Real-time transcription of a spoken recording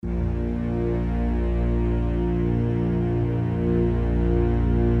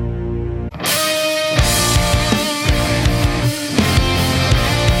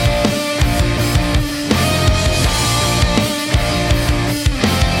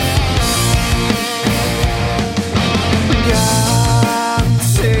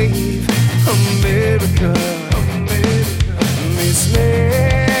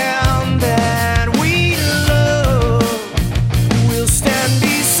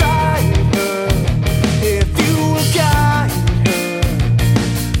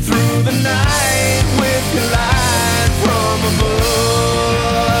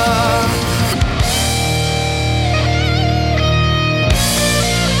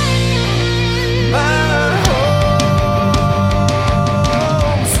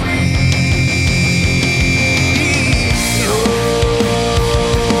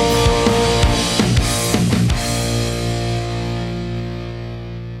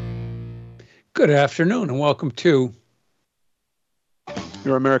Good afternoon and welcome to.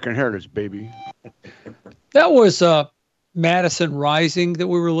 Your American Heritage, baby. That was Madison Rising that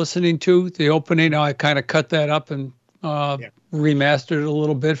we were listening to, the opening. I kind of cut that up and Yeah. remastered it a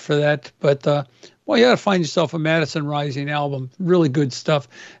little bit for that. But, well, you got to find yourself a Madison Rising album. Really good stuff.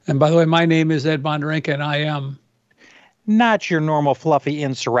 And by the way, my name is Ed Bonderenka and I am. Not your normal fluffy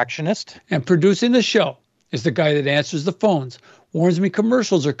insurrectionist. And producing the show is the guy that answers the phones, warns me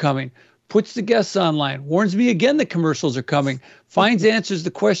commercials are coming, puts the guests online, warns me again that commercials are coming, finds answers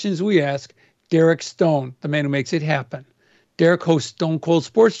to questions we ask. Derek Stone, the man who makes it happen. Derek hosts Stone Cold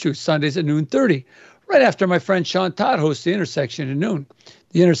Sports Truth Sundays at noon 30, right after my friend Sean Todd hosts The Intersection at noon.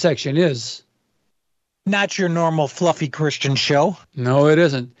 The Intersection is. Not your normal fluffy Christian show. No, it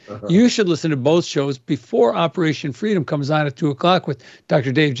isn't. You should listen to both shows before Operation Freedom comes on at 2 o'clock with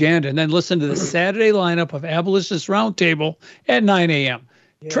Dr. Dave Janda, and then listen to the Saturday lineup of Abolitionist Roundtable at 9 a.m.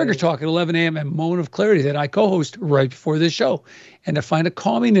 Trigger Talk at 11 a.m. and Moment of Clarity that I co-host right before this show. And to find a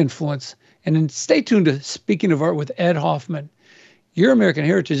calming influence, and then stay tuned to Speaking of Art with Ed Hoffman. Your American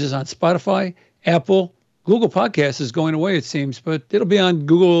Heritage is on Spotify, Apple, Google Podcasts is going away, it seems, but it'll be on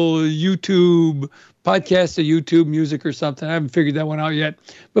Google, YouTube, Podcast or YouTube Music or something. I haven't figured that one out yet.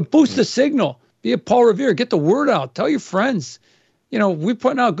 But boost the signal. Be a Paul Revere. Get the word out. Tell your friends. You know, we're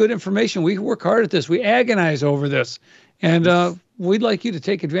putting out good information. We work hard at this. We agonize over this. And we'd like you to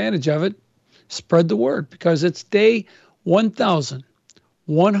take advantage of it. Spread the word because it's day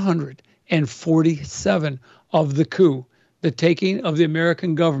 1,147 of the coup. The taking of the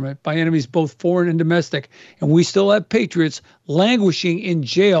American government by enemies both foreign and domestic. And we still have patriots languishing in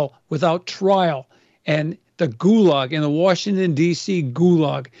jail without trial. And the gulag in the Washington, D.C.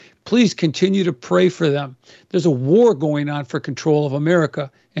 gulag. Please continue to pray for them. There's a war going on for control of America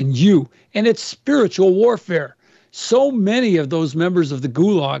and you. And it's spiritual warfare. So many of those members of the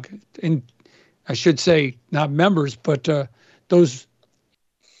gulag, and I should say not members, but those,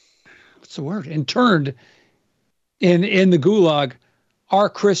 what's the word, interned in the gulag are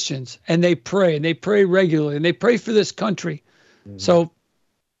Christians, and they pray regularly, and they pray for this country. Mm-hmm. So,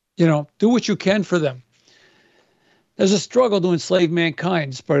 you know, do what you can for them. There's a struggle to enslave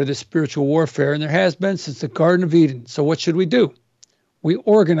mankind as part of this spiritual warfare, and there has been since the Garden of Eden. So what should we do? We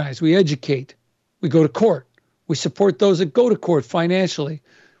organize, we educate, we go to court, we support those that go to court financially.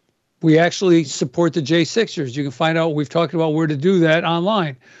 We actually support the J6ers. You can find out, we've talked about where to do that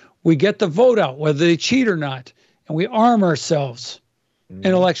online. We get the vote out, whether they cheat or not. And we arm ourselves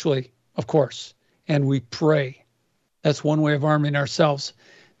intellectually, of course, and we pray. That's one way of arming ourselves.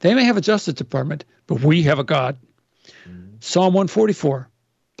 They may have a Justice Department, but we have a God. Psalm 144,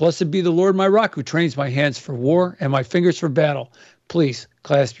 blessed be the Lord my rock who trains my hands for war and my fingers for battle. Please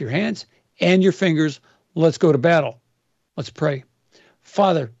clasp your hands and your fingers. Let's go to battle. Let's pray.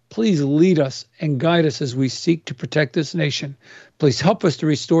 Father, please lead us and guide us as we seek to protect this nation. Please help us to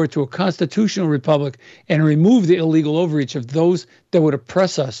restore it to a constitutional republic and remove the illegal overreach of those that would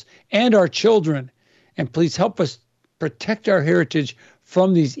oppress us and our children. And please help us protect our heritage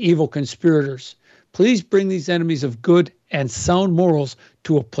from these evil conspirators. Please bring these enemies of good and sound morals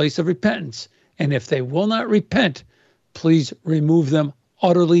to a place of repentance. And if they will not repent, please remove them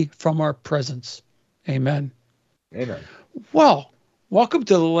utterly from our presence. Amen. Amen. Well, welcome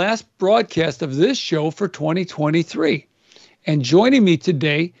to the last broadcast of this show for 2023. And joining me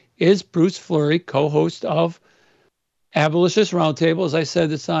today is Bruce Fleury, co-host of Abolitionist Roundtable. As I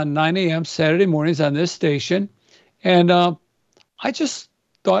said, it's on 9 a.m. Saturday mornings on this station. And I just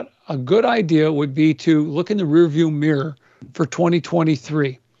thought a good idea would be to look in the rearview mirror for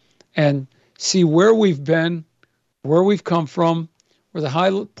 2023 and see where we've been, where we've come from, where the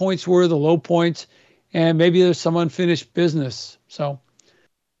high points were, the low points, and maybe there's some unfinished business. So,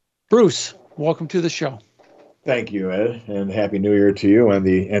 Bruce, welcome to the show. Thank you, Ed, and Happy New Year to you and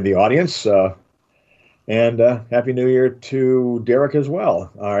the audience, and Happy New Year to Derek as well.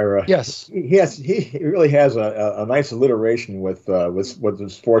 Yes, he really has a nice alliteration with the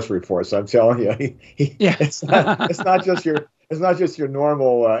sports reports. I'm telling you, it's not just your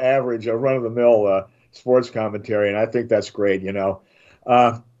normal average run of the mill sports commentary, and I think that's great. You know,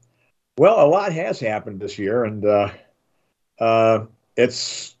 well, a lot has happened this year, and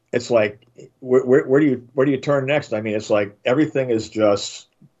it's like where do you turn next? I mean, it's like everything is just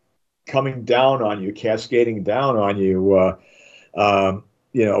coming down on you, cascading down on you.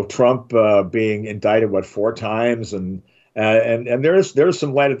 You know, Trump being indicted 4 times, and there's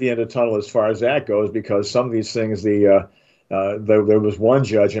some light at the end of the tunnel as far as that goes, because some of these things, there was one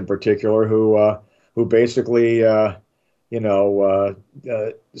judge in particular who basically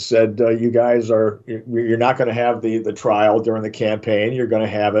said, you guys you're not going to have the trial during the campaign. You're going to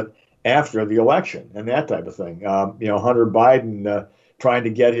have it after the election and that type of thing. Hunter Biden trying to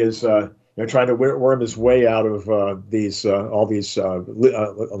get his, trying to worm his way out of all these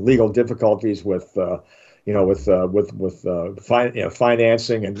legal difficulties with,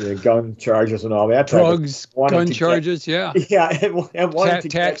 financing and gun charges and all that. Drugs, gun charges, yeah. Yeah, and wanting to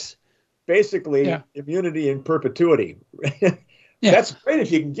tax. Get basically immunity in perpetuity. That's great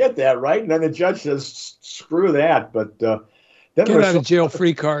if you can get that, right? And then the judge says, screw that. But then get out of jail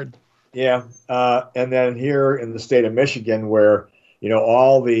free card. Yeah, and then here in the state of Michigan, where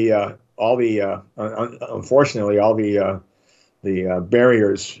unfortunately all the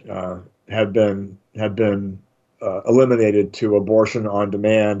barriers have been eliminated to abortion on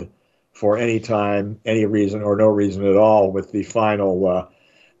demand for any time, any reason, or no reason at all, with the final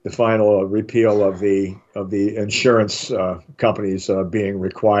repeal of the insurance companies being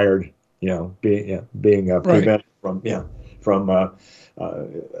required, being prevented from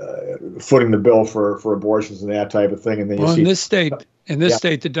footing the bill for abortions and that type of thing. And then in this state,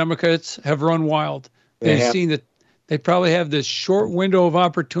 the Democrats have run wild. They've seen that they probably have this short window of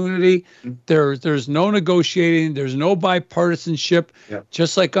opportunity. There's no negotiating. There's no bipartisanship.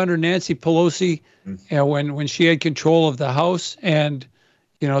 Just like under Nancy Pelosi, when she had control of the House and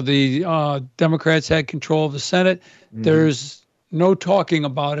the Democrats had control of the Senate. There's no talking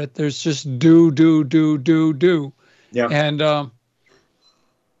about it. There's just do. Yeah. And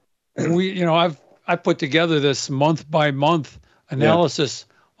I put together this month by month analysis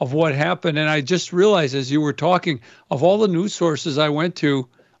of what happened, and I just realized as you were talking, of all the news sources I went to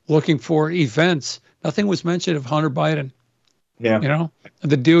looking for events, nothing was mentioned of Hunter Biden. Yeah.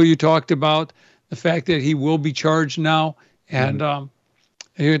 The deal you talked about, the fact that he will be charged now, and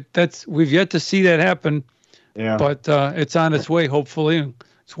we've yet to see that happen. Yeah. But it's on its way, hopefully. And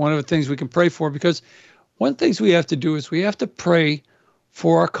it's one of the things we can pray for, because one of the things we have to do is we have to pray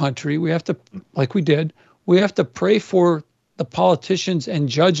for our country. We have to, like we did, we have to pray for the politicians and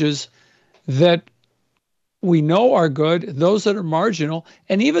judges that we know are good, those that are marginal,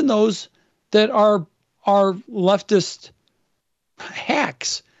 and even those that are leftist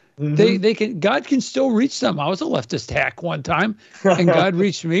hacks. They can. God can still reach them. I was a leftist hack one time, and God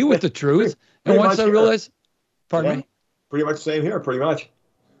reached me with the truth. And once I realized, pardon me, pretty much same here. Pretty much.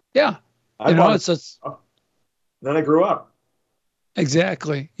 Yeah, then I grew up.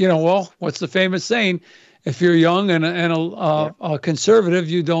 Exactly. Well, what's the famous saying? If you're young and a conservative,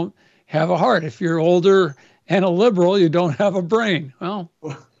 you don't have a heart. If you're older and a liberal, you don't have a brain. Well,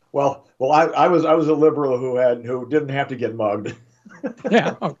 I was a liberal who didn't have to get mugged.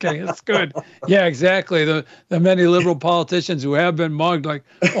 Yeah. Okay. That's good. Yeah, exactly. The many liberal politicians who have been mugged, like,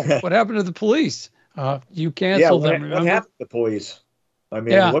 what happened to the police? You canceled them. What happened to the police? I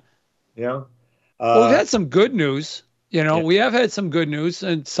mean, look, well, we've had some good news. We have had some good news,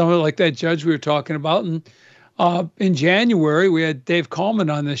 and some of like that judge we were talking about. And in January, we had Dave Coleman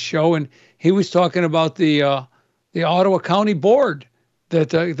on this show, and he was talking about the Ottawa County Board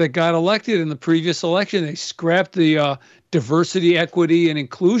that got elected in the previous election. They scrapped the Diversity, Equity, and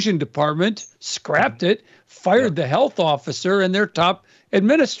Inclusion Department, scrapped it, fired the health officer and their top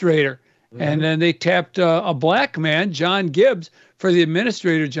administrator. And then they tapped a black man, John Gibbs, for the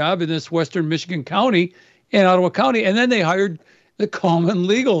administrator job in this Western Michigan county, in Ottawa County. And then they hired the Common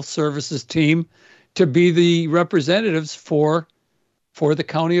Legal Services team to be the representatives for the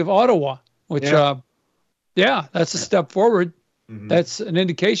county of Ottawa, which, that's a step forward. That's an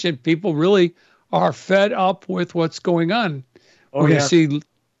indication people really are fed up with what's going on. Go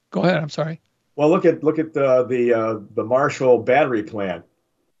ahead. I'm sorry. Well, look at the Marshall battery plant.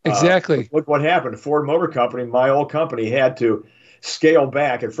 Exactly. Look what happened. Ford Motor Company, my old company, had to scale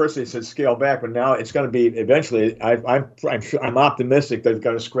back. At first they said scale back, but now it's going to be eventually. I'm optimistic they're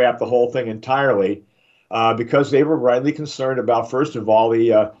going to scrap the whole thing entirely, because they were rightly concerned about, first of all,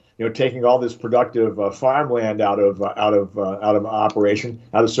 the taking all this productive farmland out of operation,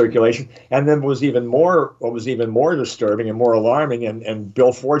 out of circulation, and then what was even more disturbing and more alarming, and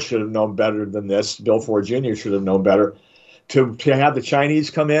Bill Ford should have known better than this. Bill Ford Jr. should have known better to have the Chinese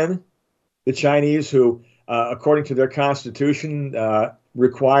come in, the Chinese who, according to their constitution,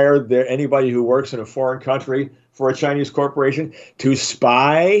 require anybody who works in a foreign country for a Chinese corporation to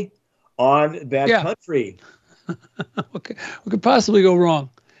spy on that country. Okay, what could possibly go wrong?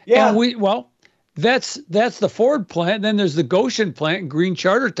 Yeah. And that's the Ford plant. Then there's the Goshen plant in Green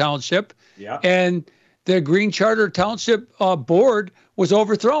Charter Township. Yeah. And the Green Charter Township board was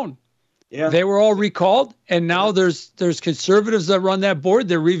overthrown. Yeah. They were all recalled, and now there's conservatives that run that board.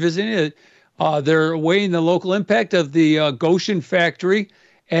 They're revisiting it. They're weighing the local impact of the Goshen factory,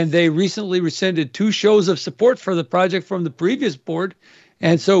 and they recently rescinded 2 shows of support for the project from the previous board.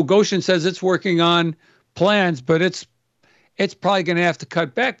 And so Goshen says it's working on plans, but it's probably going to have to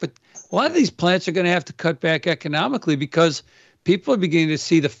cut back. But a lot of these plants are going to have to cut back economically because people are beginning to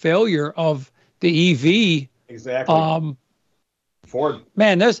see the failure of the EV. Exactly. Ford.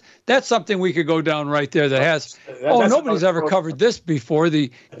 Man, that's something we could go down right there. Nobody's ever covered this before.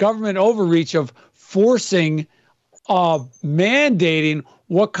 The government overreach of forcing, mandating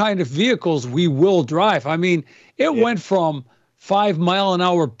what kind of vehicles we will drive. I mean, it went from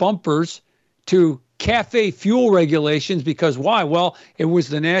 5-mile-an-hour bumpers to cafe fuel regulations because why? Well, it was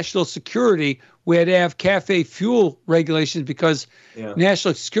the national security. We had to have cafe fuel regulations because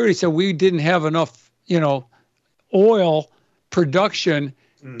national security said we didn't have enough, oil production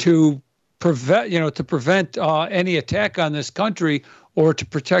to prevent any attack on this country or to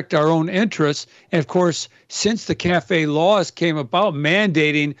protect our own interests. And of course, since the cafe laws came about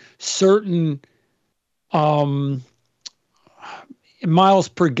mandating certain miles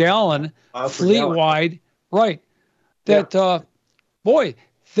per gallon fleet-wide, right, that boy,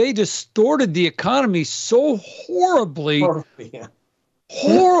 they distorted the economy so horribly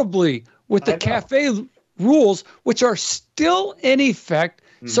with the cafe rules, which are still in effect.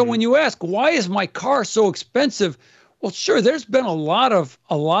 So when you ask, why is my car so expensive? Well, sure, there's been a lot of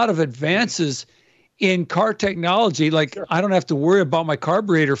advances in car technology. Like I don't have to worry about my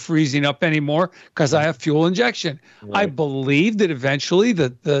carburetor freezing up anymore because I have fuel injection. Right. I believe that eventually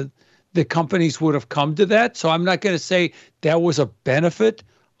the companies would have come to that. So I'm not going to say that was a benefit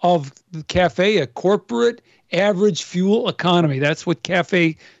of the CAFE, a corporate average fuel economy. That's what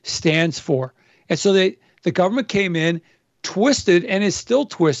CAFE stands for. And so the government came in, twisted, and is still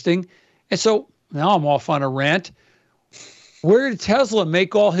twisting. And so now I'm off on a rant. Where did Tesla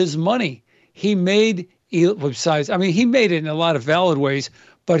make all his money? He made it in a lot of valid ways,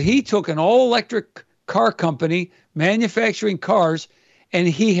 but he took an all-electric car company manufacturing cars, and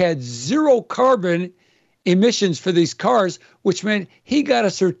he had zero carbon emissions for these cars, which meant he got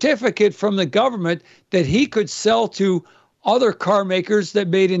a certificate from the government that he could sell to other car makers that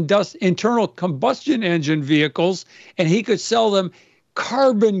made internal combustion engine vehicles, and he could sell them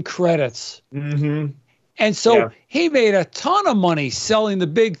carbon credits. Mm-hmm. And so he made a ton of money selling the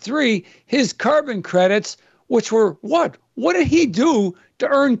big three, his carbon credits, which were what? What did he do to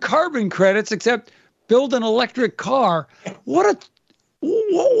earn carbon credits except build an electric car? What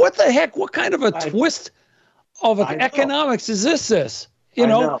the heck? What kind of a twist of economics is this? You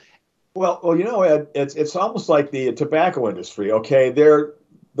know? Well, Ed, it's almost like the tobacco industry. Okay, the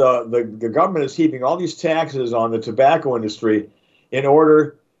government is heaping all these taxes on the tobacco industry in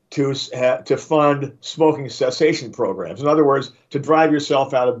order to fund smoking cessation programs. In other words, to drive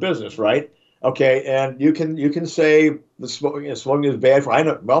yourself out of business, right? Okay, and you can say the smoking is bad for. I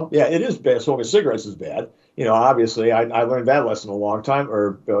know. Well, yeah, it is bad. Smoking cigarettes is bad. Obviously, I learned that lesson a long time,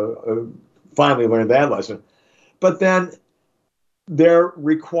 or finally learned that lesson. But then they're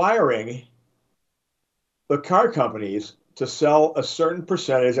requiring the car companies to sell a certain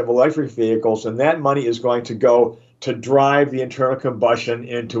percentage of electric vehicles, and that money is going to go to drive the internal combustion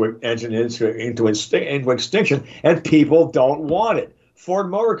into extinction, and people don't want it. Ford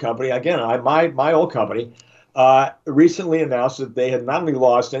Motor Company, again, my old company, recently announced that they had not only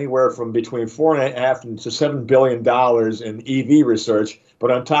lost anywhere from between $4.5 to $7 billion in EV research, but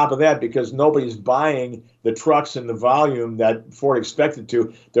on top of that, because nobody's buying the trucks in the volume that Ford expected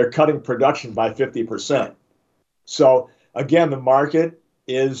to, they're cutting production by 50%. So again, the market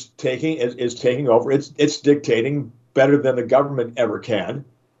is taking over. It's dictating better than the government ever can.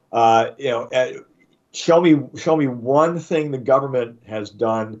 Show me one thing the government has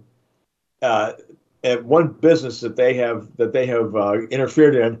done at one business that they have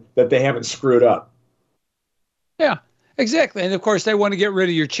interfered in that they haven't screwed up. Yeah, exactly. And of course, they want to get rid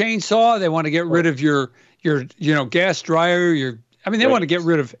of your chainsaw. They want to get rid of your gas dryer. They want to get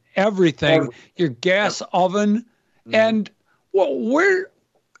rid of everything. Your gas oven. Mm-hmm. And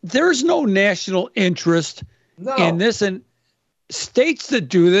there's no national interest in this, and states that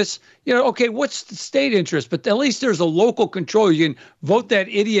do this, okay, what's the state interest? But at least there's a local control. You can vote that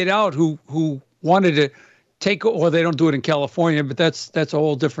idiot out who wanted to take. Well, they don't do it in California, but that's a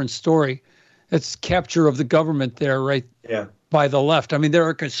whole different story. It's capture of the government there, right? Yeah. By the left. There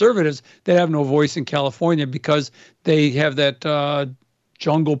are conservatives that have no voice in California because they have that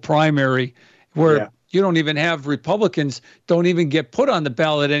jungle primary where. Yeah. You don't even have Republicans don't even get put on the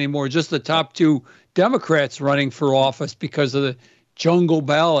ballot anymore. Just the top two Democrats running for office because of the jungle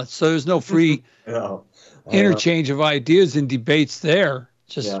ballots. So there's no free interchange of ideas and debates there.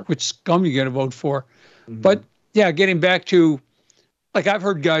 Just which scum you're going to vote for. Mm-hmm. But yeah, getting back to like I've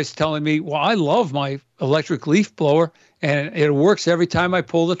heard guys telling me, well, I love my electric leaf blower and it works every time I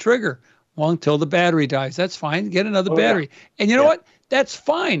pull the trigger. Well, until the battery dies. That's fine. Get another battery. Yeah. And you know what? That's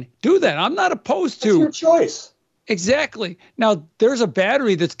fine. Do that. I'm not opposed That's to. your choice. Exactly. Now, there's a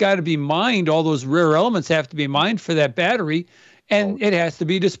battery that's got to be mined. All those rare elements have to be mined for that battery, and it has to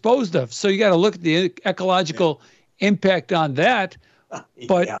be disposed of. So you got to look at the ecological impact on that.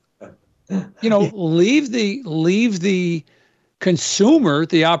 But leave the consumer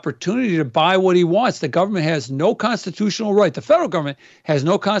the opportunity to buy what he wants. The government has no constitutional right. The federal government has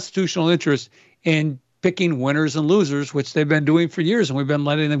no constitutional interest in picking winners and losers, which they've been doing for years, and we've been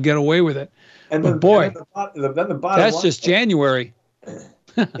letting them get away with it. And but boy, then the bottom that's line, just January.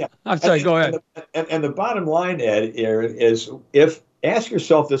 Yeah. I'm sorry, go ahead. And the bottom line, Ed, is ask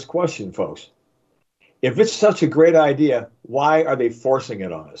yourself this question, folks. If it's such a great idea, why are they forcing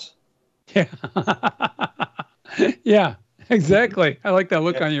it on us? Yeah. Yeah, exactly. I like that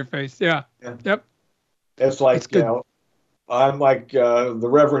look on your face. Yeah. Yep. It's like, I'm like the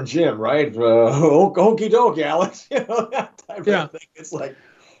Reverend Jim, right? Hokey doke, Alex. That type of thing. It's like,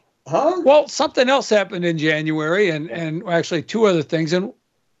 huh? Well, something else happened in January, and actually two other things. And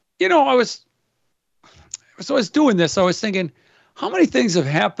I was doing this. I was thinking, how many things have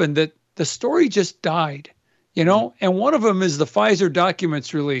happened that the story just died, And one of them is the Pfizer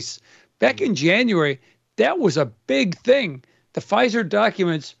documents release back in January. That was a big thing. The Pfizer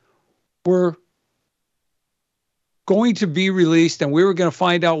documents were going to be released, and we were going to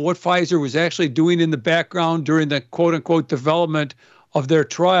find out what Pfizer was actually doing in the background during the quote unquote development of their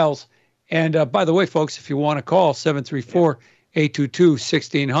trials. And by the way, folks, if you want to call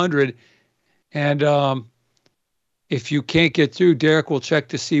 734-822-1600, and if you can't get through, Derek will check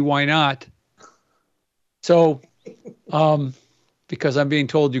to see why not. So, because I'm being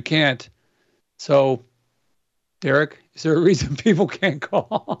told you can't. So, Derek, is there a reason people can't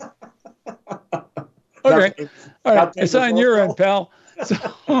call? Okay. All right. It's on your end, pal. So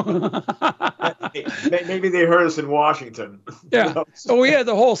maybe they heard us in Washington. Yeah. So we had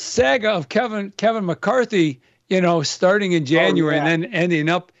the whole saga of Kevin McCarthy, starting in January and then ending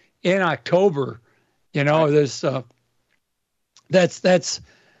up in October. There's that's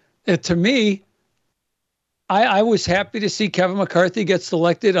to me. I was happy to see Kevin McCarthy get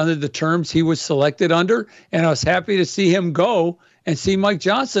selected under the terms he was selected under, and I was happy to see him go and see Mike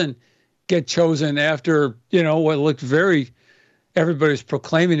Johnson get chosen after what looked everybody's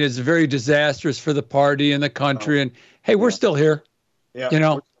proclaiming it's very disastrous for the party and the country. And hey, we're still here. Yeah. We're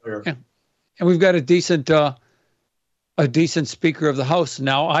still here. And we've got a decent Speaker of the House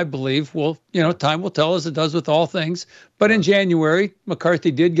now, I believe. Well, time will tell, as it does with all things. But in January,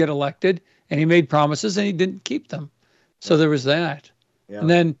 McCarthy did get elected, and he made promises, and he didn't keep them. So there was that. Yeah. And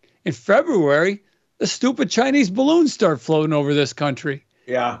then in February, the stupid Chinese balloons start floating over this country.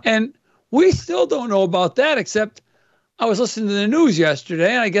 Yeah. And we still don't know about that, except I was listening to the news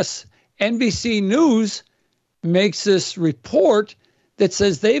yesterday, and I guess NBC News makes this report that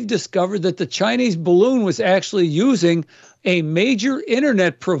says they've discovered that the Chinese balloon was actually using a major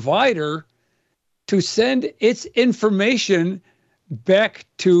internet provider to send its information back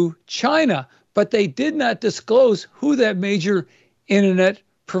to China. But they did not disclose who that major internet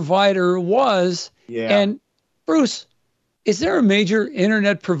provider was. Yeah. And Bruce, is there a major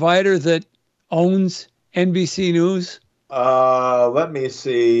internet provider that owns NBC News? Let me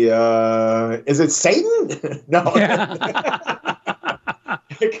see. Is it Satan? No.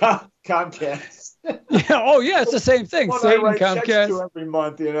 Comcast. Yeah. Oh, yeah. It's the same thing. Satan, Comcast. Every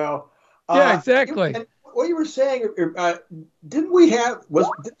month, Yeah, exactly. And what you were saying, didn't we have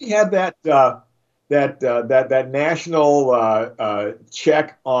that national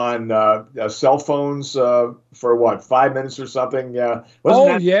check on cell phones for what, 5 minutes or something? Yeah.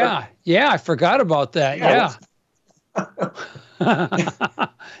 I forgot about that. Yeah.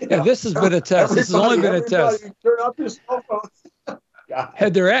 This has been a test. This has only been a test. Turn off your cell phones.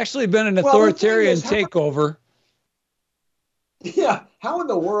 Had there actually been an authoritarian takeover? Yeah. How in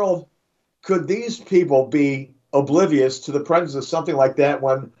the world could these people be oblivious to the presence of something like that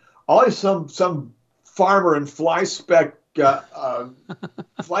when always some farmer in Flyspeck,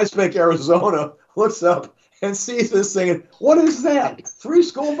 Arizona looks up and sees this thing and, what is that? 3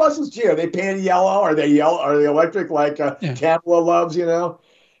 school buses? Gee, are they painted yellow? Are they yellow? Are they electric like Kamala loves, At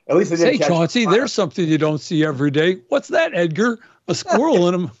least they didn't catch Chauncey, there's something you don't see every day. What's that, Edgar? A squirrel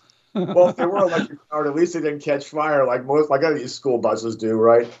in them. Well, if they were electric powered, at least they didn't catch fire like these school buses do,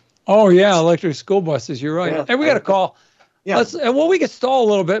 right? Oh, yeah, electric school buses. You're right. Yeah. Hey, we got a call. Yeah. We could stall a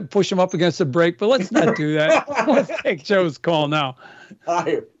little bit and push them up against the break, but let's not do that. Let's take Joe's call now.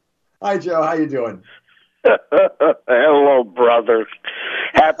 Hi, Joe. How you doing? Hello, brothers.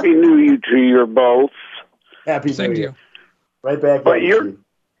 Happy New Year to you both. Happy Same New to Year. you. Right back But at you, Chief.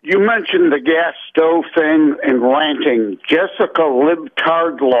 you mentioned the gas stove thing and ranting. Jessica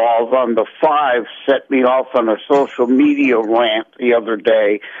Libtard-Laws on the 5 set me off on a social media rant the other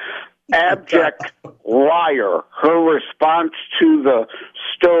day. Abject liar. Her response to the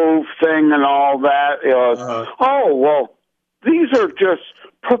stove thing and all that is, oh, well, these are just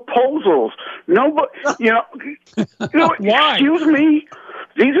proposals. Nobody, Why? excuse me?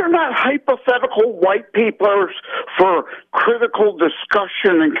 These are not hypothetical white papers for critical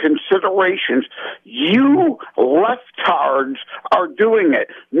discussion and considerations. You leftards are doing it.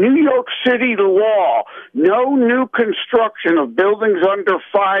 New York City law, no new construction of buildings under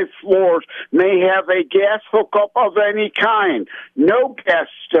 5 floors may have a gas hookup of any kind. No gas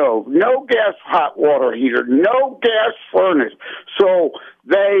stove, no gas hot water heater, no gas furnace. So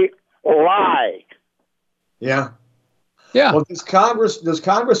they lie. Yeah. Yeah. Well, does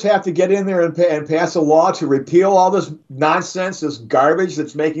Congress have to get in there and pass a law to repeal all this nonsense, this garbage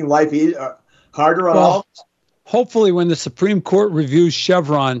that's making life harder on all? Hopefully, when the Supreme Court reviews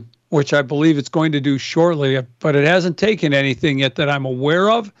Chevron, which I believe it's going to do shortly, but it hasn't taken anything yet that I'm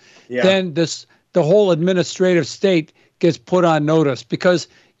aware of, then the whole administrative state gets put on notice, because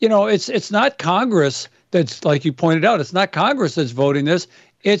it's not Congress that's, like you pointed out, it's not Congress that's voting this.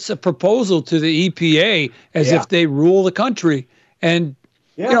 It's a proposal to the EPA as if they rule the country. And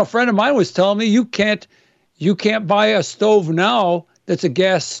a friend of mine was telling me you can't buy a stove now that's a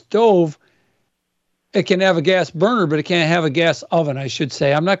gas stove. It can have a gas burner, but it can't have a gas oven, I should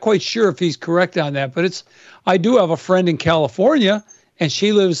say. I'm not quite sure if he's correct on that, but I do have a friend in California, and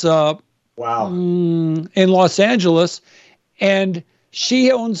she lives in Los Angeles, and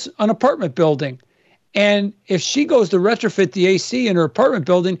she owns an apartment building. And if she goes to retrofit the AC in her apartment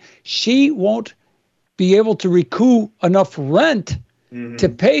building, she won't be able to recoup enough rent to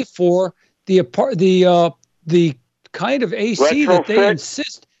pay for the kind of AC that they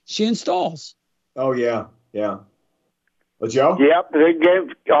insist she installs. Oh, yeah. Yeah. Well, Joe? Yep, they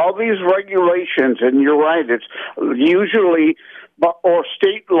gave all these regulations, and you're right. It's usually, or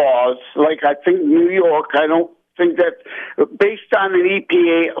state laws, like I think New York, I don't think that based on an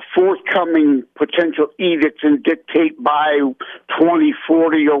EPA forthcoming potential edicts and dictate by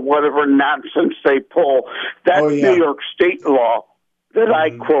 2040 or whatever nonsense they pull, that's New York state law that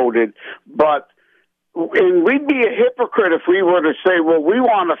I quoted. And we'd be a hypocrite if we were to say, well, we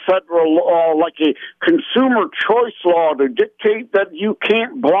want a federal law like a consumer choice law to dictate that you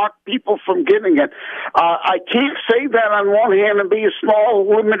can't block people from getting it. I can't say that on one hand and be a small,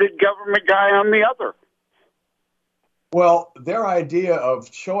 limited government guy on the other. Well, their idea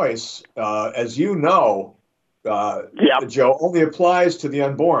of choice, as you know, Joe, only applies to the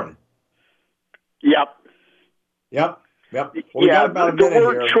unborn. Yep. Well, we got about a minute the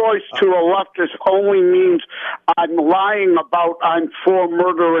word choice to a leftist only means I'm lying about I'm for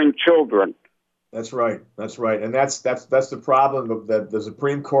murdering children. That's right. And that's the problem that the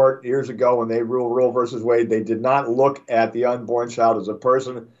Supreme Court years ago, when they ruled Roe versus Wade, they did not look at the unborn child as a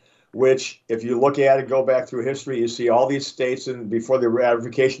person, which, if you look at it, go back through history, you see all these states, and before the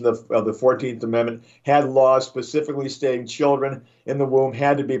ratification of the 14th Amendment, had laws specifically stating children in the womb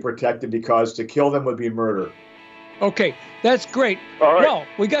had to be protected because to kill them would be murder. Okay, that's great. All right. Well,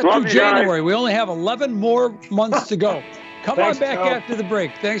 we got through January. We only have 11 more months to go. Come on back Joe. after the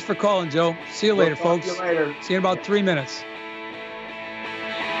break. Thanks for calling, Joe. See you later, folks. See you later. See you in about 3 minutes.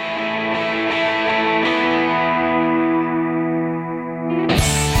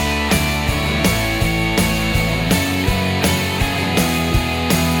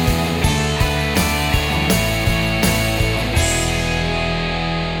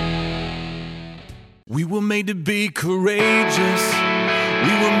 We were made to be courageous.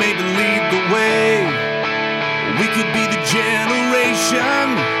 We were made to lead the way. We could be the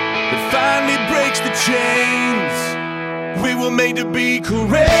generation that finally breaks the chains. We were made to be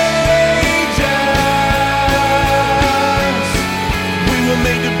courageous. We were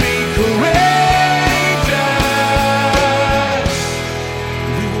made to be courageous.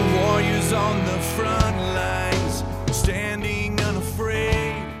 We were warriors on the front lines, standing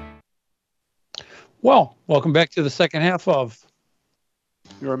unafraid. Well, welcome back to the second half of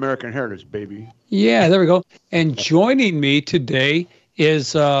Your American Heritage, baby. Yeah, there we go. And joining me today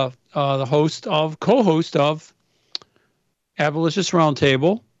is the co-host of Abolitionist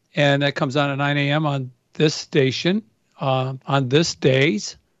Roundtable, and that comes on at 9 a.m. on this station on this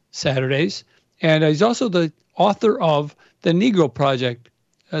days, Saturdays. And he's also the author of The Negro Project.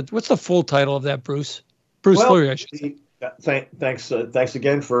 What's the full title of that, Bruce? Bruce Fleury, I should say. Thanks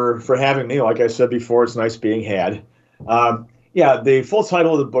again for having me. Like I said before, it's nice being had. Yeah, the full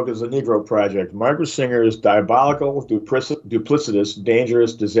title of the book is The Negro Project: Margaret Singer's diabolical, duplicitous,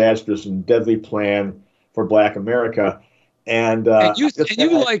 dangerous, disastrous, and deadly plan for Black America. And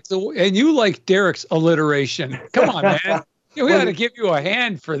you like Derek's alliteration. Come on, man. We got to give you a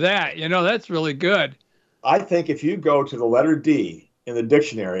hand for that. That's really good. I think if you go to the letter D in the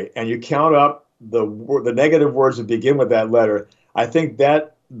dictionary and you count up the negative words that begin with that letter, I think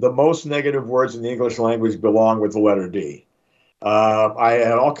that the most negative words in the English language belong with the letter D. I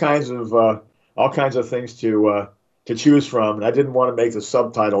had all kinds of things to choose from, and I didn't want to make the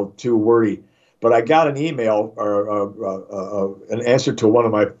subtitle too wordy. But I got an email or an answer to one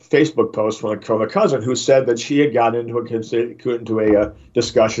of my Facebook posts from a cousin who said that she had gotten into a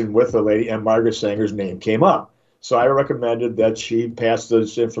discussion with the lady, and Margaret Sanger's name came up. So I recommended that she pass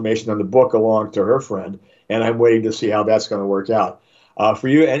this information on the book along to her friend, and I'm waiting to see how that's going to work out. For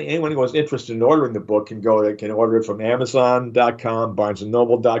you, anyone who is interested in ordering the book can order it from Amazon.com,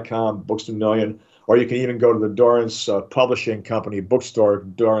 BarnesandNoble.com, Books A Million, or you can even go to the Dorrance Publishing Company bookstore,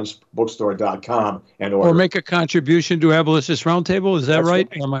 DorranceBookstore.com, and order. Or make a contribution to Abolitionist Roundtable. Is that right?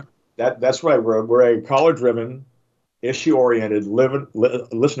 That's right. We're a caller-driven, issue-oriented,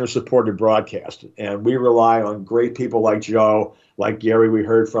 listener-supported broadcast, and we rely on great people like Joe, like Gary, we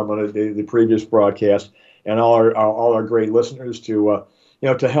heard from on the previous broadcast, and all our great listeners to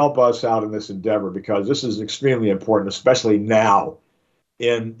help us out in this endeavor, because this is extremely important, especially now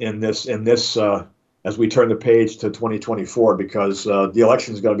in this as we turn the page to 2024, because the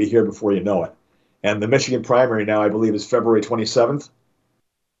election is going to be here before you know it. And the Michigan primary now, I believe, is February 27th.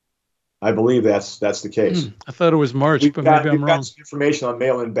 I believe that's the case. I thought it was March, but maybe I'm wrong. We've got some information on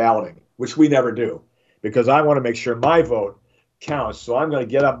mail-in balloting, which we never do, because I want to make sure my vote counts. So I'm going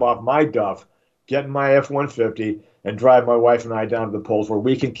to get up off my duff, get in my F-150, and drive my wife and I down to the polls where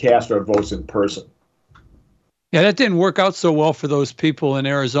we can cast our votes in person. Yeah, that didn't work out so well for those people in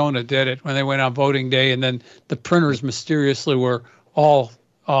Arizona, did it? When they went on voting day, and then the printers mysteriously were all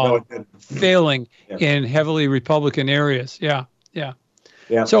failing in heavily Republican areas. Yeah.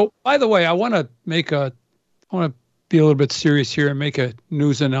 So, by the way, I want to be a little bit serious here and make a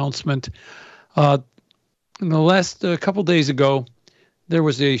news announcement. In the last couple days ago, there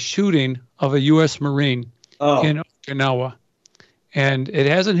was a shooting of a U.S. Marine in Okinawa, and it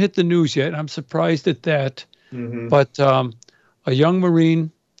hasn't hit the news yet. I'm surprised at that. Mm-hmm. But a young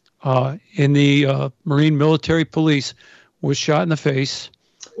Marine in the Marine Military Police was shot in the face,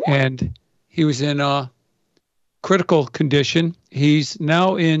 and he was in critical condition. He's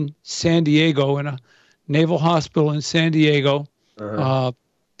now in San Diego, in a naval hospital in San Diego. Uh-huh.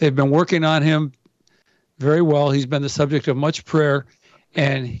 They've been working on him very well. He's been the subject of much prayer,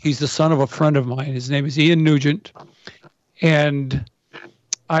 and he's the son of a friend of mine. His name is Ian Nugent, and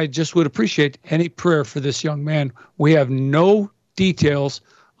I just would appreciate any prayer for this young man. We have no details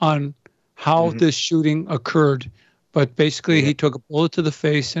on how this shooting occurred, but basically he took a bullet to the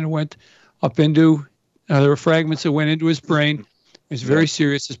face and it went up into, there were fragments that went into his brain. It was very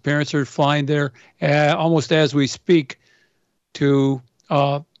serious. His parents are flying there almost as we speak to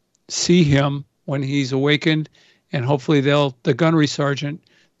see him when he's awakened, and hopefully the gunnery sergeant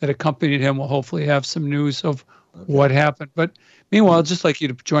that accompanied him will hopefully have some news of what happened. But meanwhile, I'd just like you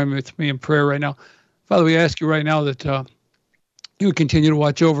to join with me in prayer right now. Father, we ask you right now that you would continue to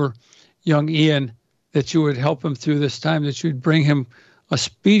watch over young Ian, that you would help him through this time, that you would bring him a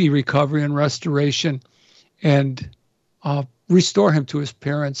speedy recovery and restoration, and restore him to his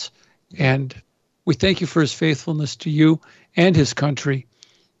parents. And we thank you for his faithfulness to you and his country.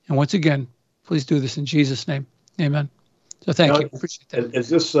 And once again, please do this in Jesus' name. Amen. So thank you. Appreciate that. Is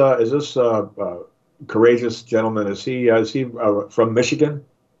this courageous gentleman? Is he from Michigan?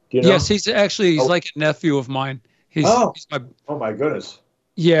 Do you know? Yes, he's like a nephew of mine. He's my goodness.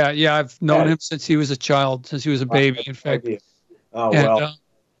 Yeah, I've known him since he was a child, since he was a baby, in fact.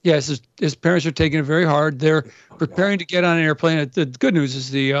 Yes, his parents are taking it very hard. They're preparing to get on an airplane. The good news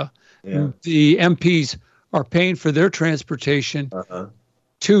is the MPs are paying for their transportation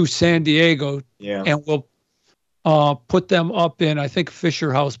to San Diego, and will put them up in, I think,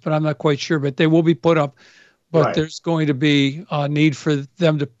 Fisher House, but I'm not quite sure. But they will be put up. But there's going to be a need for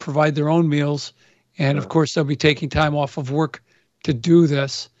them to provide their own meals, and of course they'll be taking time off of work to do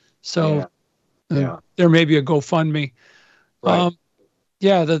this. So there may be a GoFundMe. Right.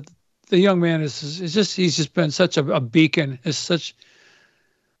 The young man he's just been such a beacon. Is such.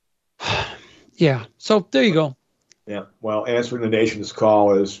 So there you go. Yeah. Well, answering the nation's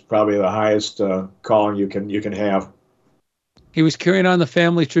call is probably the highest calling you can have. He was carrying on the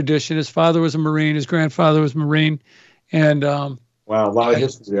family tradition. His father was a Marine. His grandfather was a Marine, And Wow, a lot of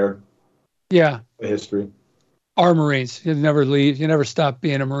history there. Yeah, History. our Marines. You never leave. You never stop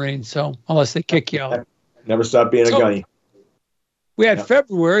being a Marine. So unless they kick you out. Never stop being a gunny. We had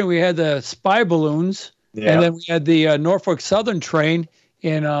February. We had the spy balloons, and then we had the Norfolk Southern train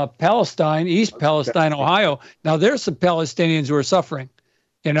in Palestine, East Palestine, Ohio. Now there's some Palestinians who are suffering.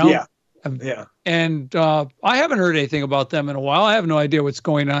 You know. Yeah. And I haven't heard anything about them in a while. I have no idea what's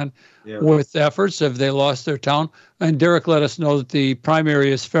going on with efforts. Have they lost their town? And Derek let us know that the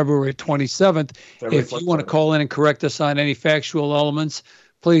primary is February 27th. If you want to call in and correct us on any factual elements,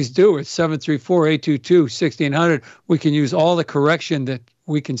 please do. It's 734-822-1600. We can use all the correction that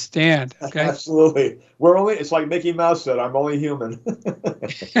we can stand. Okay. Absolutely. It's like Mickey Mouse said, I'm only human.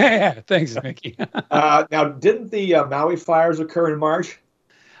 Yeah. Thanks, Mickey. Now, didn't the Maui fires occur in March?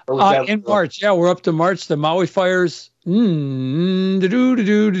 In March, we're up to March. The Maui fires, no. And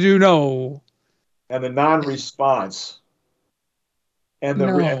the non-response, and the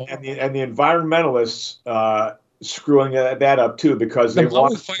environmentalists screwing that up too, because the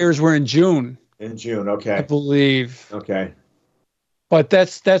Maui fires were in June. In June, okay, I believe. Okay, but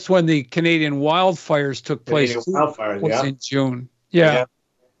that's when the Canadian wildfires took place. Wildfires, in June. Yeah.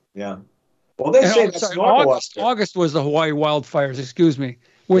 Well, they say that's normal. August was the Hawaii wildfires. Excuse me.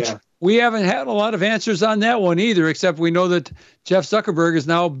 Which we haven't had a lot of answers on that one either, except we know that Jeff Zuckerberg is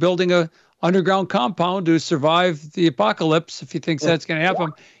now building a underground compound to survive the apocalypse, if he thinks that's going to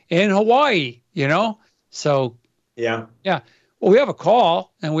happen, in Hawaii, you know? So, yeah. Well, we have a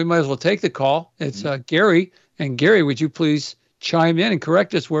call, and we might as well take the call. It's Gary. And Gary, would you please chime in and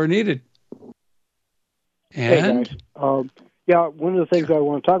correct us where needed? And hey guys. One of the things I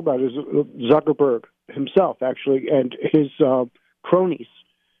want to talk about is Zuckerberg himself, actually, and his cronies.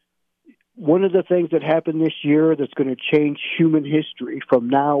 One of the things that happened this year that's going to change human history from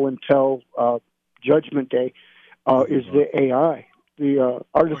now until Judgment Day is the AI. The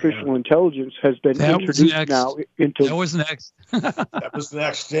artificial intelligence has been introduced now into... That was next. That was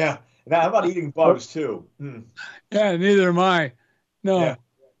next, yeah. Now, how about eating bugs, too? Yeah, neither am I. No. Yeah.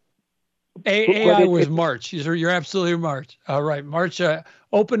 AI was March. You're absolutely March. All right. March.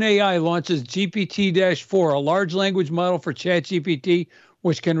 OpenAI launches GPT-4, a large language model for ChatGPT,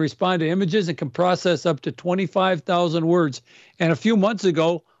 which can respond to images and can process up to 25,000 words. And a few months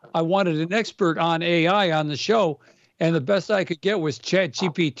ago, I wanted an expert on AI on the show, and the best I could get was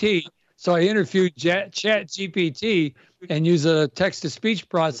ChatGPT. So I interviewed ChatGPT and used a text-to-speech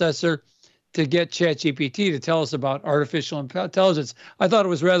processor to get ChatGPT to tell us about artificial intelligence. I thought it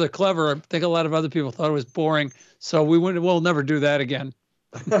was rather clever. I think a lot of other people thought it was boring. So we'll never do that again.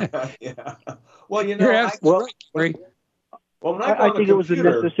 Well, you're absolutely right, Gary. Well, I think it was a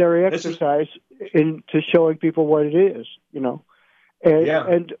necessary exercise into showing people what it is, you know.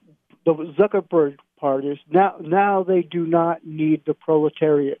 And the Zuckerberg part is now they do not need the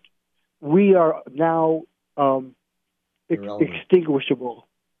proletariat. We are now extinguishable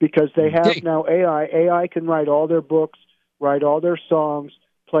because they have now AI. AI can write all their books, write all their songs,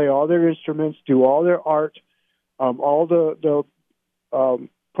 play all their instruments, do all their art, all the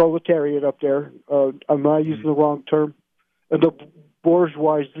proletariat up there. I'm not using the wrong term. The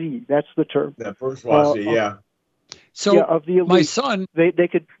bourgeoisie, that's the term. The bourgeoisie, So of the elite, my son, they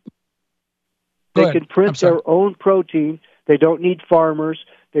could print their own protein. They don't need farmers.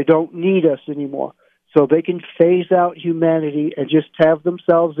 They don't need us anymore. So they can phase out humanity and just have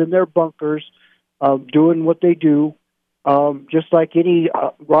themselves in their bunkers, doing what they do, just like any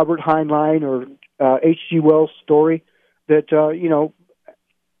Robert Heinlein or H.G. Wells story that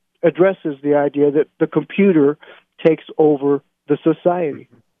addresses the idea that the computer takes over the society.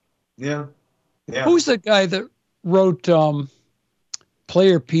 Yeah. Who's the guy that wrote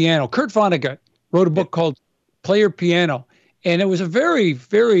Player Piano? Kurt Vonnegut wrote a book called Player Piano, and it was a very,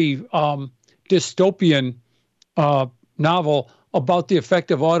 very dystopian novel about the effect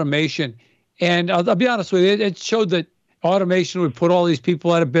of automation. And I'll be honest with you, it showed that automation would put all these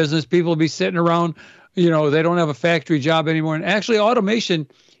people out of business. People would be sitting around, they don't have a factory job anymore. And actually, automation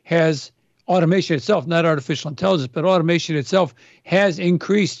itself, not artificial intelligence, but automation itself has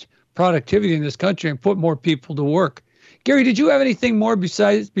increased productivity in this country and put more people to work. Gary, did you have anything more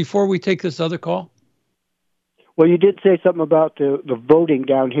before we take this other call? Well, you did say something about the voting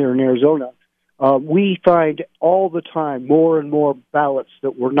down here in Arizona. We find all the time more and more ballots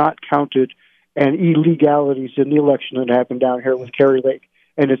that were not counted and illegalities in the election that happened down here with Kerry Lake.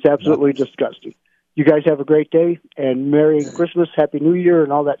 And it's absolutely disgusting. You guys have a great day and Merry Christmas, Happy New Year,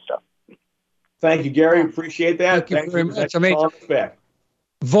 and all that stuff. Thank you, Gary. Appreciate that. Thank you very much. I mean,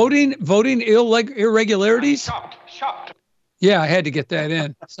 voting irregularities. Shocked. Yeah, I had to get that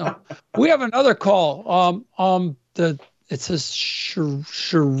in. So we have another call. It says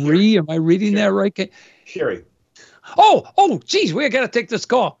Cherie. Am I reading that right? Sherry. Geez, we got to take this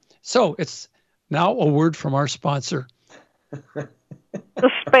call. So it's now a word from our sponsor. The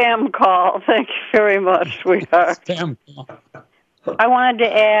spam call. Thank you very much, sweetheart. Spam call. I wanted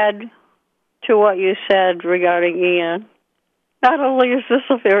to add to what you said regarding Ian. Not only is this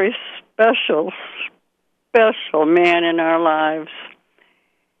a very special man in our lives,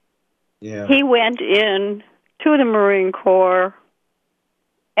 he went in to the Marine Corps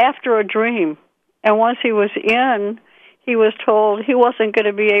after a dream. And once he was in, he was told he wasn't going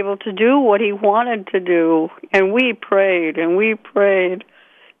to be able to do what he wanted to do. And we prayed, and we prayed.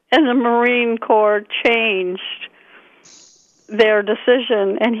 And the Marine Corps changed their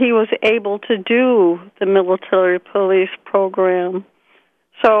decision, and he was able to do the military police program.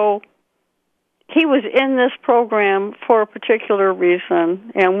 So he was in this program for a particular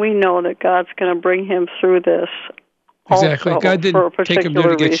reason, and we know that God's going to bring him through this. Exactly. God didn't take him there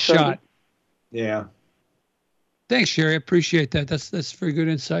to get shot. Yeah. Thanks, Sherry. I appreciate that. That's very good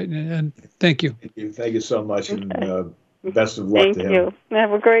insight, and thank you. Thank you so much, and best of luck to him. Thank you.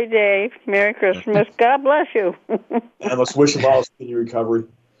 Have a great day. Merry Christmas. God bless you. And let's wish him all a speedy recovery.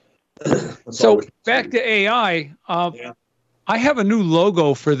 So back to AI. I have a new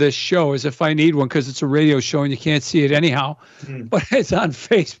logo for this show, as if I need one, because it's a radio show and you can't see it anyhow. But it's on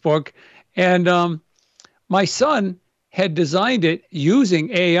Facebook, and my son had designed it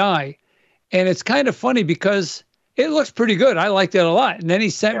using AI, and it's kind of funny because it looks pretty good. I liked it a lot. And then he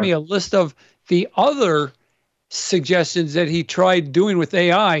sent me a list of the other suggestions that he tried doing with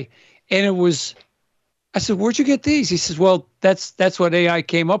AI, and I said, "Where'd you get these?" He says, "Well, that's what AI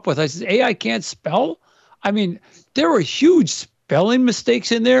came up with." I said, "AI can't spell?" I mean, there were huge spelling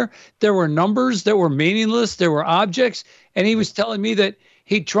mistakes in there. There were numbers that were meaningless. There were objects, and he was telling me that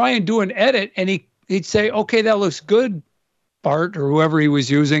he'd try and do an edit, and he'd say, "Okay, that looks good, Bart," or whoever he was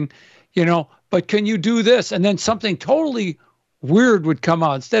using, but can you do this? And then something totally weird would come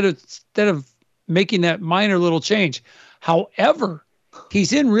out instead of making that minor little change. However,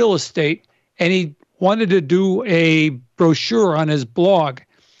 he's in real estate, and he wanted to do a brochure on his blog.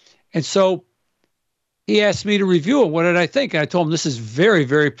 And so he asked me to review it. What did I think? And I told him, this is very,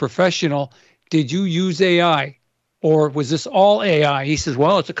 very professional. Did you use AI, or was this all AI? He says,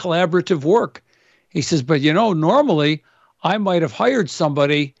 well, it's a collaborative work. He says, but normally I might have hired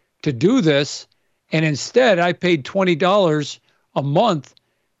somebody to do this, and instead I paid $20 a month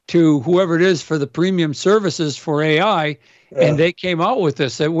to whoever it is for the premium services for AI, and they came out with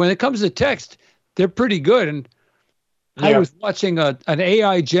this. When it comes to text, they're pretty good. And I was watching an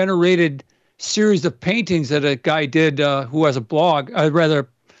AI-generated series of paintings that a guy did who has a blog,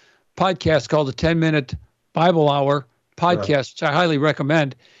 podcast called the 10-Minute Bible Hour podcast, which I highly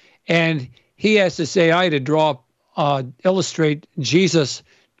recommend. And he asked this AI to illustrate Jesus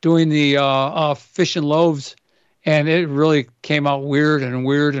doing the fish and loaves, and it really came out weird and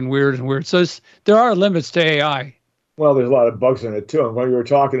weird and weird and weird. So there are limits to AI. Well, there's a lot of bugs in it too. And when you were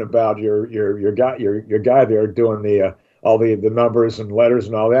talking about your guy there doing all the numbers and letters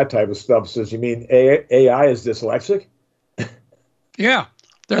and all that type of stuff, says, you mean AI is dyslexic? Yeah,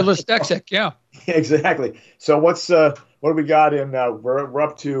 they're dyslexic. Yeah, exactly. So what do we got in? We're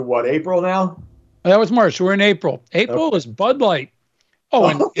up to what, April now? That was March. We're in April. April is Bud Light. Oh,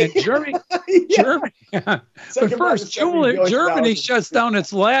 and Germany. Germany. But first, Germany shuts down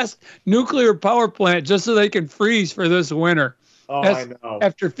its last nuclear power plant just so they can freeze for this winter. Oh, I know.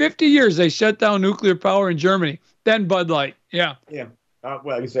 After 50 years, they shut down nuclear power in Germany. Then Bud Light. Yeah. Yeah.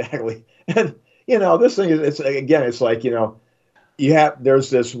 Well, exactly. And this thing is, it's like, there's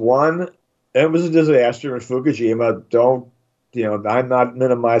this one. It was a disaster in Fukushima. I'm not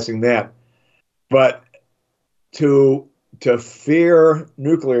minimizing that, but to fear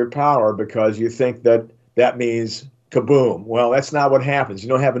nuclear power because you think that means kaboom. Well, that's not what happens. You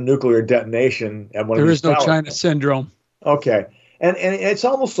don't have a nuclear detonation at one of these There is no China plants. syndrome. Okay. And it's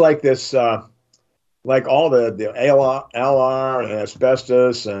almost like this, like all the LR and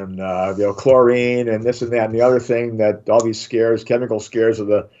asbestos and chlorine and this and that and the other thing, that all these chemical scares of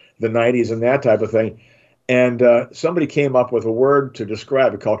the 90s and that type of thing. And somebody came up with a word to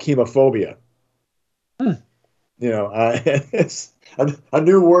describe it called chemophobia. It's a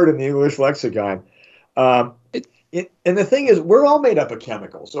new word in the English lexicon. And the thing is, we're all made up of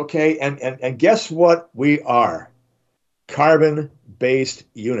chemicals, okay? And guess what we are? Carbon-based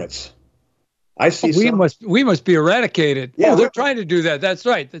units. I see. We must be eradicated. Yeah, they're trying to do that. That's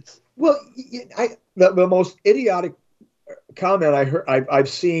right. The most idiotic comment I've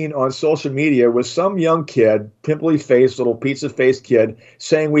seen on social media was some young kid, pimply faced, little pizza faced kid,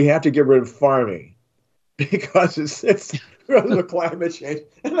 saying we have to get rid of farming because it's because of climate change.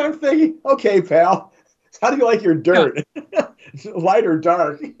 And I'm thinking, okay, pal, how do you like your dirt? Yeah. Light or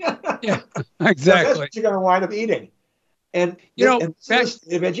dark? Yeah, exactly. That's what you're going to wind up eating. And and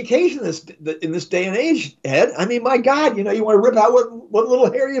of education in this day and age, Ed. I mean, my God, you want to rip out what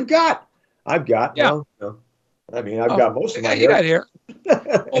little hair you've got. I've got. Yeah. Well, I mean, I've got most of my hair. Got hair.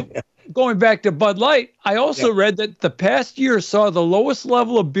 Well, going back to Bud Light, I also read that the past year saw the lowest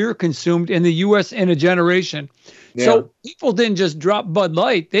level of beer consumed in the U.S. in a generation. Yeah. So people didn't just drop Bud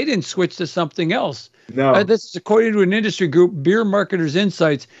Light; they didn't switch to something else. No. This is according to an industry group, Beer Marketers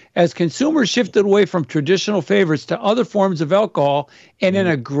Insights, as consumers shifted away from traditional favorites to other forms of alcohol, and in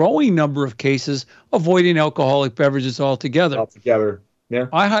a growing number of cases, avoiding alcoholic beverages altogether. Yeah.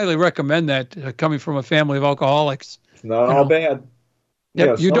 I highly recommend that, coming from a family of alcoholics. It's not all bad.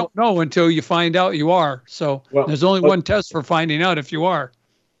 Yep, you don't know until you find out you are. So there's only one test for finding out if you are.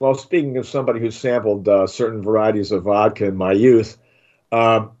 Well, speaking of somebody who sampled certain varieties of vodka in my youth,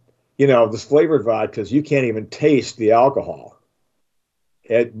 this flavored vodkas, you can't even taste the alcohol.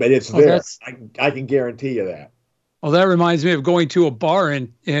 But it's there. I can guarantee you that. Well, that reminds me of going to a bar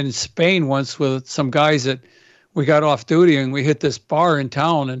in Spain once with some guys that we got off duty, and we hit this bar in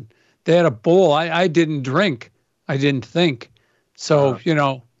town, and they had a bowl. I didn't drink. I didn't think. So,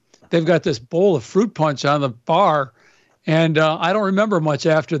 they've got this bowl of fruit punch on the bar, and I don't remember much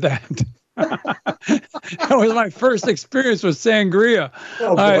after that. That was my first experience with sangria.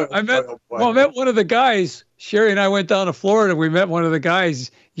 I met one of the guys. Sherry and I went down to Florida. We met one of the guys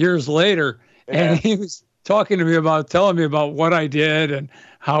years later, and he was telling me about what I did and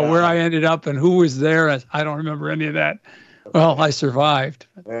where I ended up and who was there. I don't remember any of that. Well, I survived.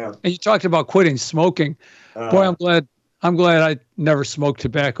 And you talked about quitting smoking. Boy, I'm glad I never smoked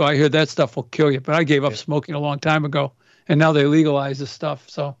tobacco. I hear that stuff will kill you, but I gave up smoking a long time ago. And now they legalize this stuff.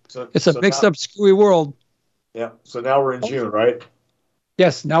 So it's a mixed up, screwy world. Yeah. So now we're in June, right?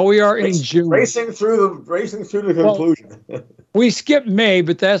 Yes. Now we are in June. Racing through the conclusion. We skipped May,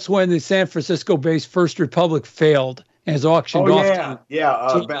 but that's when the San Francisco-based First Republic failed and is auctioned off.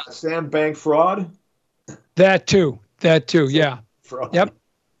 Sam Bank fraud. That too. Yeah. Fraud. Yep.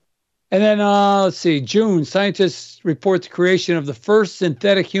 And then let's see. June, scientists report the creation of the first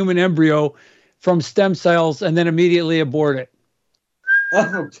synthetic human embryo from stem cells, and then immediately abort it.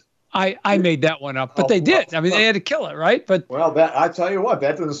 I made that one up, but they did. I mean, they had to kill it, right? But I tell you what,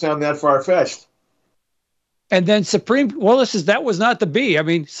 that doesn't sound that far fetched. And then that was not the B. I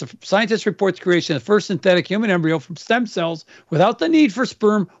mean, scientists report the creation of the first synthetic human embryo from stem cells without the need for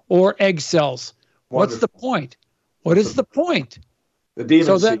sperm or egg cells. Wonderful. What's the point? What is the point? The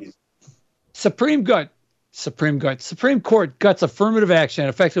demon seed. Supreme Court guts affirmative action,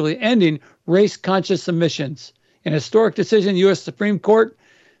 effectively ending race-conscious admissions. In a historic decision, U.S. Supreme Court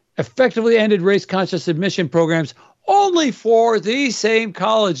effectively ended race-conscious admission programs only for these same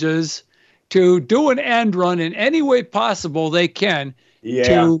colleges to do an end run in any way possible they can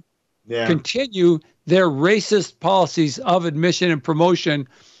to continue their racist policies of admission and promotion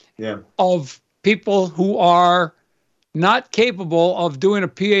of people who are not capable of doing a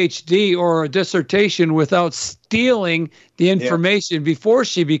PhD or a dissertation without stealing the information before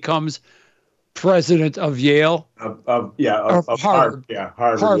she becomes president of Yale. Of Harvard.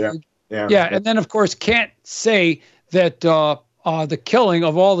 Harvard. Yeah. And then, of course, can't say that the killing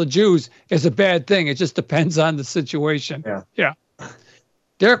of all the Jews is a bad thing. It just depends on the situation. Yeah.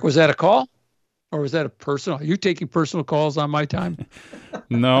 Derek, was that a call? Or was that a personal? Are you taking personal calls on my time?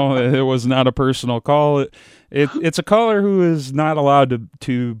 No, it was not a personal call. It's a caller who is not allowed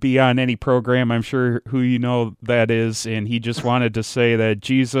to be on any program. I'm sure who you know that is, and he just wanted to say that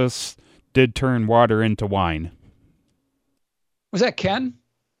Jesus did turn water into wine. Was that Ken?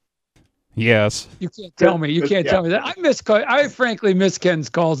 Yes. You can't tell me. You can't tell me that. I frankly miss Ken's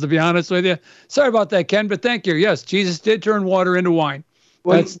calls, to be honest with you. Sorry about that, Ken, but thank you. Yes, Jesus did turn water into wine.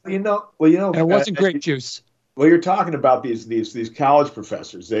 And it wasn't grape juice. Well, you're talking about these college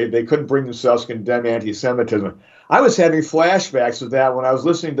professors. They couldn't bring themselves to condemn anti-Semitism. I was having flashbacks of that when I was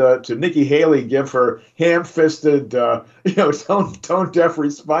listening to Nikki Haley give her ham-fisted, tone-deaf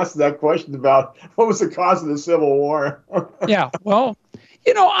response to that question about what was the cause of the Civil War. Yeah, well,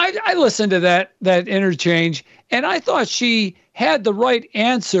 I listened to that interchange, and I thought she had the right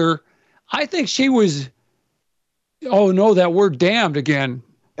answer. I think she was. Oh no, that word damned again.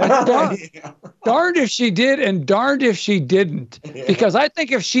 Darned if she did and darned if she didn't. Because I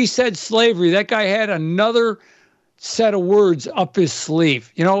think if she said slavery, that guy had another set of words up his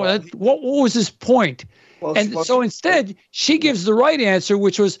sleeve. What was his point? So instead, she gives the right answer,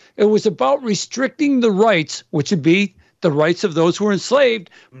 which was it was about restricting the rights, which would be the rights of those who were enslaved,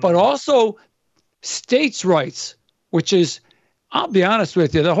 but also states' rights, which is, I'll be honest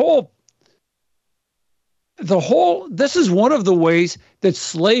with you, this is one of the ways that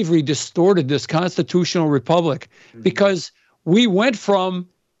slavery distorted this constitutional republic, because we went from,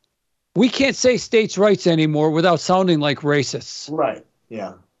 we can't say states' rights anymore without sounding like racists. Right.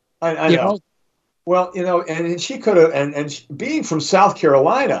 Yeah. I know. Well, and she could have, and being from South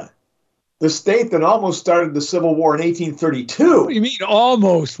Carolina, the state that almost started the Civil War in 1832. What do you mean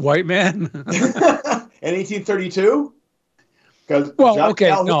almost, white man? In 1832?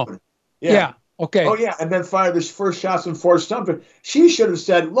 No. Yeah. Okay. Oh, yeah, and then fired the first shots in Fort Sumter. She should have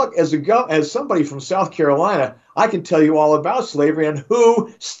said, look, as somebody from South Carolina, I can tell you all about slavery and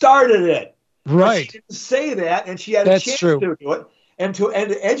who started it. Right. But she didn't say that, and she had a chance to do it, and to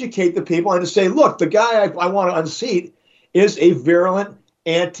educate the people and to say, look, the guy I want to unseat is a virulent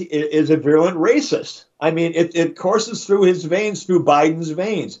racist. I mean, it courses through his veins, through Biden's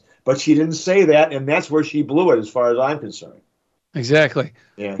veins. But she didn't say that, and that's where she blew it as far as I'm concerned. Exactly.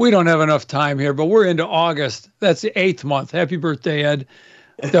 Yeah. We don't have enough time here, but we're into August. That's the 8th month. Happy birthday, Ed.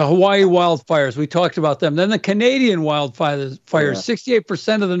 The Hawaii wildfires, we talked about them. Then the Canadian wildfires.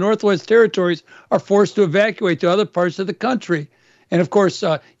 68% of the Northwest Territories are forced to evacuate to other parts of the country. And of course,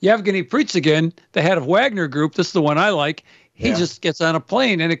 Yevgeny Prigozhin, the head of Wagner Group, this is the one I like, he just gets on a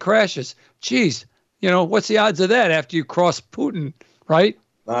plane and it crashes. Geez, what's the odds of that after you cross Putin, right?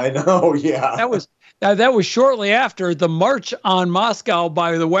 I know, yeah. That was shortly after the march on Moscow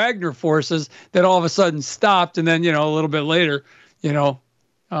by the Wagner forces that all of a sudden stopped, and then a little bit later, the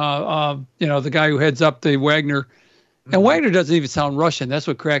guy who heads up the Wagner, and Wagner doesn't even sound Russian. That's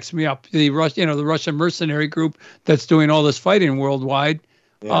what cracks me up. The Russian mercenary group that's doing all this fighting worldwide,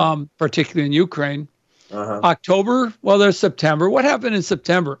 particularly in Ukraine. October, well, there's September. What happened in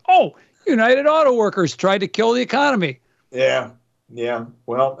September? Oh, United Auto Workers tried to kill the economy. Yeah.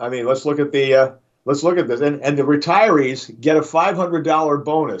 Well, I mean, let's look at this, and the retirees get a $500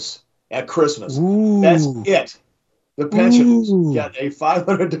 bonus at Christmas. Ooh. That's it. The pensioners get a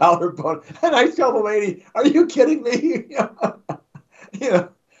 $500 bonus, and I tell the lady, "Are you kidding me?"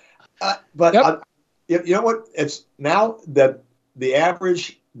 But you know what? It's now that the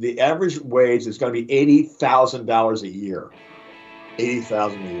average wage is going to be $80,000 a year.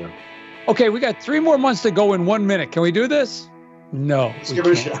 $80,000 a year. Okay, we got 3 more months to go in 1 minute. Can we do this? No. Let's give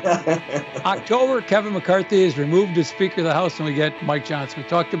it a shot. October, Kevin McCarthy is removed as Speaker of the House, and we get Mike Johnson. We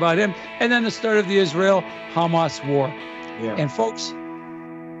talked about him. And then the start of the Israel-Hamas war. Yeah. And folks,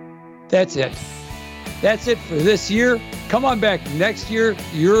 that's it. That's it for this year. Come on back next year.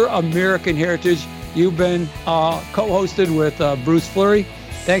 Your American Heritage. You've been co-hosted with Bruce Fleury.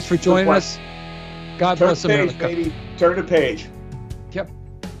 Thanks for joining us. God bless America. Turn the page, baby. Turn the page. Yep.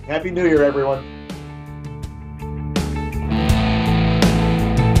 Happy New Year, everyone.